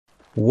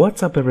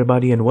What's up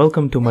everybody and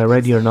welcome to my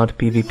Ready or Not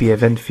PvP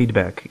event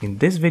feedback. In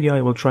this video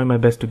I will try my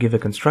best to give a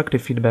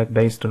constructive feedback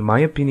based on my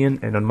opinion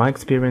and on my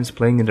experience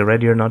playing in the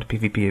Ready or Not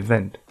PvP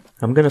event.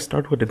 I'm gonna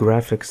start with the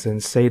graphics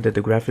and say that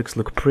the graphics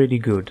look pretty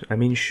good. I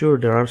mean, sure,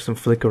 there are some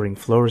flickering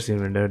floors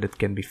here and there that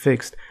can be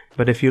fixed,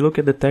 but if you look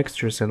at the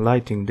textures and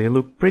lighting, they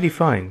look pretty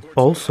fine.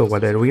 Also,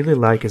 what I really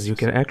like is you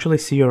can actually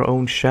see your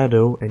own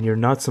shadow and you're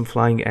not some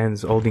flying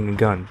ants holding a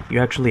gun.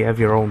 You actually have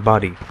your own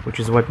body, which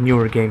is what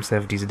newer games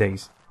have these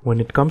days. When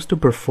it comes to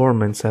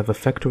performance, I have a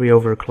factory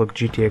overclocked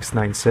GTX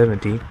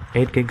 970,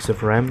 8 gigs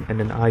of RAM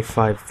and an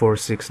i5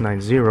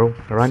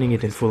 4690, running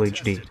it in Full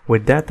HD.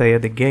 With that I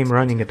had the game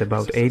running at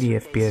about 80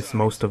 FPS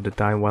most of the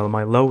time, while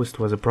my lowest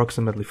was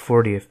approximately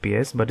 40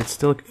 FPS, but it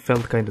still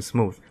felt kinda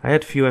smooth. I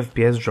had few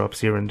FPS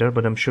drops here and there,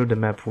 but I'm sure the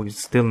map was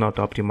still not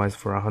optimized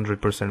for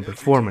 100%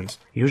 performance.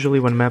 Usually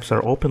when maps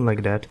are open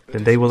like that,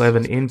 then they will have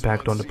an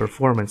impact on the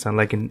performance,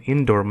 unlike in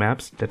indoor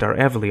maps that are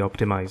heavily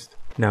optimized.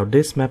 Now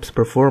this map's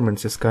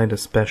performance is kinda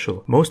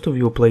special. Most of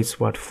you who play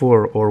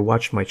SWAT4 or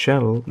watch my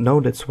channel know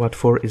that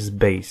SWAT4 is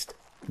based.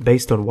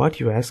 Based on what,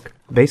 you ask?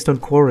 Based on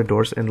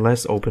corridors and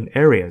less open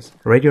areas.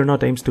 Ready or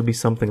Not aims to be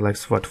something like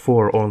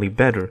SWAT4, only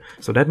better,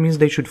 so that means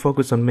they should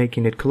focus on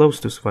making it close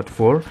to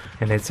SWAT4,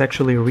 and it's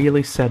actually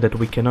really sad that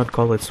we cannot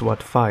call it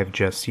SWAT5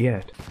 just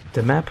yet.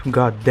 The map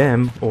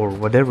Goddamn, or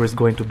whatever is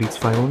going to be its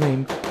final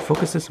name,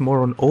 focuses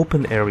more on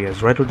open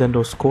areas rather than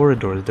those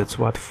corridors that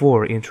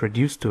SWAT4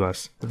 introduced to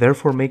us,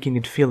 therefore making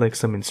it feel like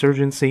some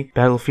Insurgency,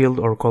 Battlefield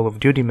or Call of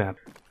Duty map.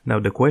 Now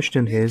the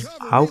question is,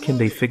 how can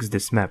they fix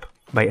this map?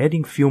 By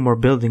adding few more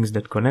buildings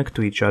that connect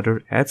to each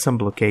other, add some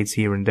blockades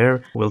here and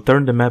there, will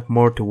turn the map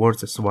more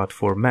towards a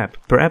SWAT4 map.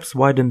 Perhaps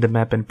widen the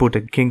map and put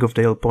a King of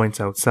the Hill points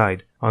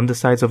outside, on the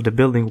sides of the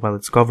building while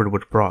it's covered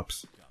with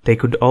props. They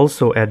could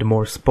also add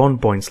more spawn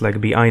points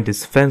like behind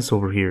this fence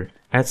over here.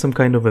 Add some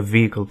kind of a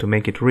vehicle to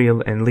make it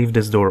real and leave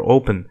this door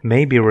open.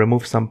 Maybe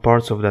remove some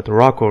parts of that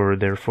rock over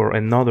there for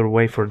another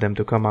way for them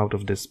to come out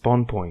of this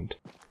spawn point.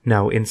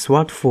 Now, in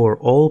SWAT4,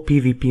 all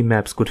PvP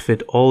maps could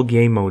fit all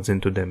game modes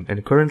into them,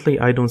 and currently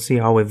I don't see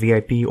how a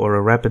VIP or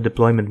a rapid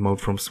deployment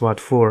mode from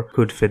SWAT4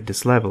 could fit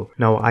this level.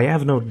 Now, I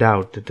have no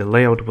doubt that the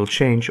layout will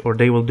change or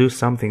they will do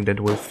something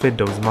that will fit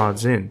those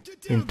mods in.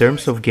 In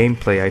terms of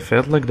gameplay, I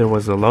felt like there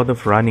was a lot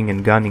of running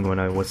and gunning when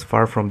I was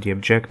far from the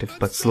objective,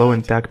 but slow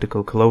and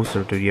tactical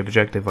closer to the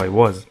objective I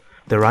was.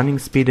 The running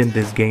speed in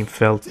this game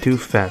felt too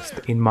fast.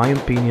 In my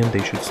opinion,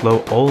 they should slow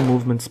all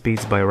movement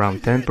speeds by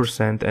around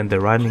 10% and the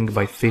running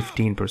by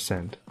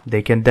 15%.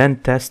 They can then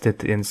test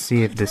it and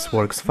see if this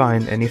works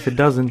fine, and if it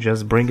doesn't,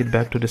 just bring it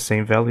back to the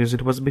same values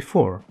it was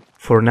before.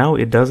 For now,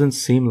 it doesn't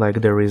seem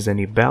like there is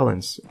any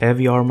balance.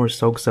 Heavy armor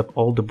soaks up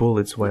all the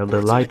bullets, while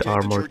the light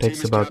armor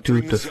takes about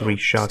 2 to 3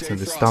 shots in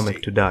the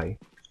stomach to die.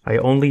 I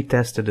only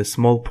tested a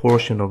small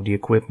portion of the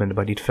equipment,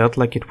 but it felt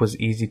like it was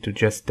easy to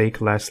just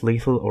take less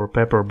lethal or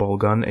pepper ball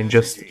gun and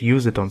just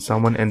use it on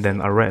someone and then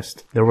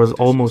arrest. There was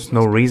almost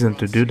no reason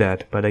to do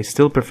that, but I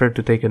still prefer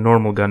to take a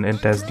normal gun and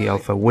test the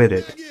alpha with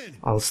it.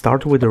 I'll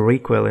start with the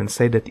recoil and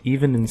say that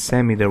even in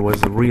semi there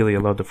was really a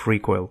lot of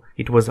recoil.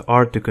 It was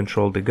hard to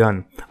control the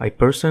gun. I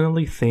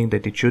personally think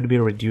that it should be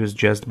reduced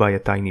just by a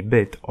tiny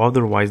bit,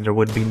 otherwise there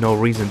would be no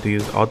reason to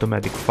use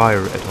automatic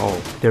fire at all.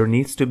 There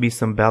needs to be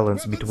some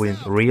balance between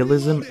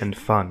realism and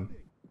fun.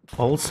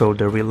 Also,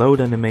 the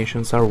reload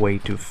animations are way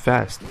too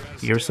fast.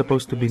 You're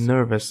supposed to be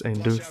nervous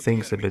and do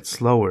things a bit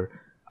slower.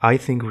 I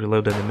think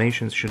reload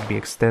animations should be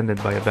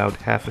extended by about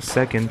half a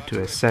second to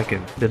a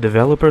second. The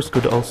developers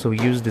could also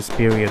use this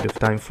period of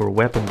time for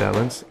weapon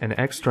balance. An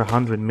extra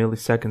 100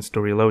 milliseconds to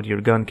reload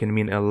your gun can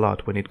mean a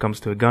lot when it comes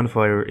to a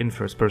gunfire in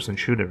first-person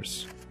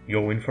shooters.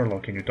 Yo,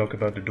 Inferlock, can you talk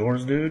about the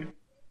doors, dude?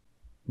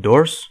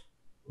 Doors?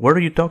 What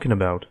are you talking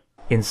about?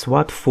 In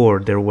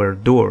SWAT4 there were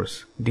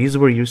doors. These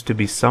were used to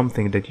be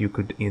something that you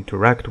could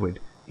interact with.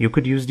 You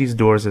could use these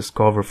doors as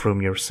cover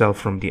from yourself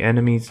from the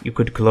enemies, you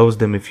could close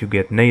them if you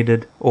get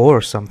naded,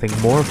 or something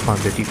more fun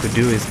that you could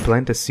do is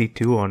plant a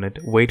C2 on it,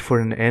 wait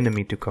for an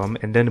enemy to come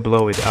and then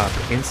blow it up,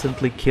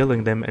 instantly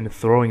killing them and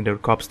throwing their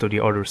cops to the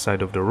other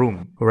side of the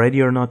room.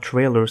 Ready or Not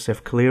trailers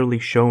have clearly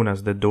shown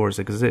us that doors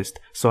exist,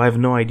 so I have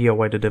no idea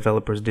why the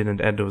developers didn't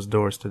add those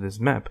doors to this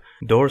map.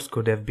 Doors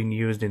could have been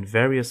used in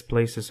various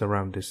places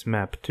around this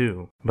map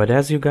too. But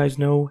as you guys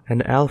know,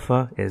 an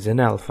alpha is an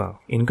alpha.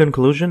 In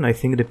conclusion, I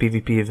think the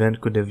PvP event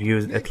could have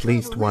used at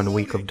least 1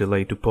 week of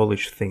delay to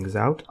polish things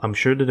out. I'm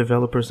sure the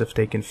developers have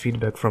taken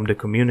feedback from the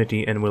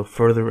community and will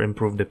further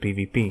improve the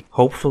PvP.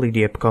 Hopefully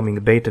the upcoming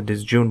beta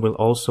this June will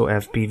also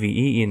have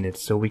PvE in it,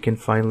 so we can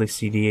finally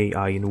see the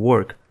AI in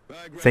work.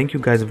 Thank you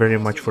guys very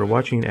much for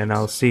watching, and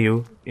I'll see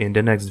you in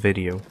the next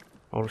video,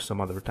 or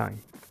some other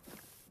time.